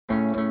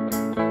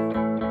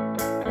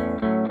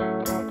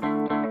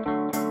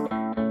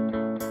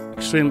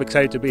extremely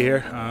excited to be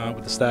here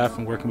with the staff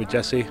and working with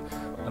Jesse.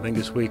 I think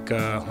this week,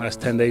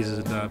 last 10 days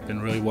has been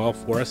really well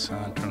for us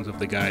in terms of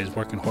the guys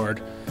working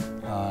hard,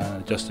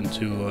 adjusting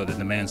to the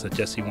demands that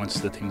Jesse wants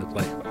the team to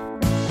play.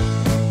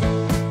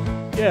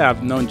 Yeah,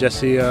 I've known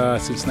Jesse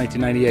since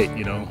 1998,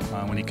 you know,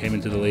 when he came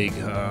into the league.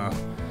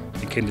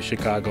 He came to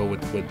Chicago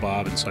with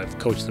Bob, and so I've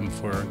coached him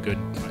for a good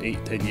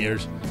 8-10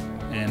 years.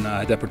 And I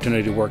had the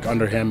opportunity to work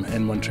under him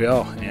in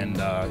Montreal, and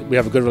we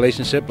have a good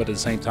relationship. But at the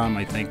same time,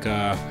 I think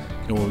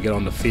you know, when we get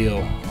on the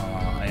field,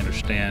 I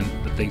understand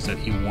the things that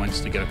he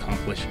wants to get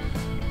accomplished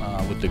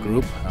with the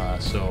group.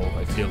 So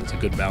I feel it's a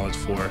good balance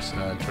for us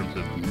in terms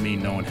of me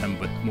knowing him,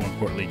 but more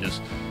importantly,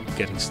 just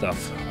getting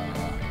stuff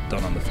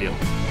done on the field.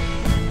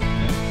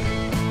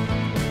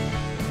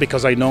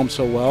 Because I know him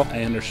so well,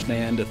 I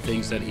understand the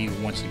things that he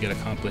wants to get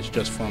accomplished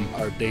just from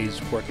our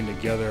days working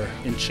together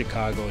in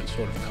Chicago and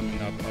sort of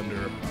coming up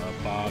under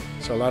Bob.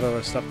 So a lot of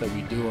the stuff that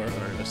we do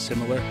are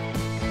similar.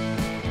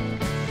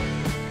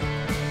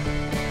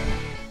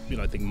 You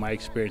know, I think my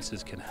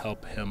experiences can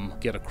help him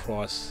get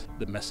across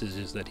the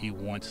messages that he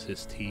wants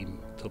his team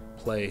to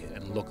play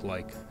and look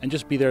like, and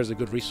just be there as a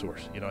good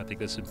resource. You know, I think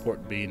that's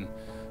important. Being,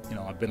 you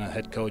know, I've been a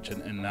head coach,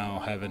 and now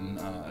having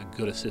a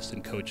good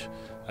assistant coach,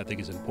 I think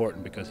is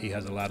important because he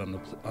has a lot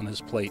on his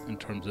plate in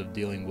terms of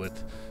dealing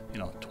with, you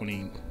know,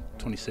 20,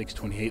 26,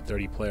 28,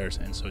 30 players,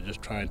 and so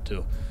just trying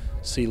to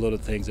see little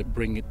things that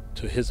bring it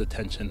to his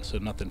attention so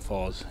nothing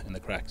falls in the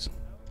cracks.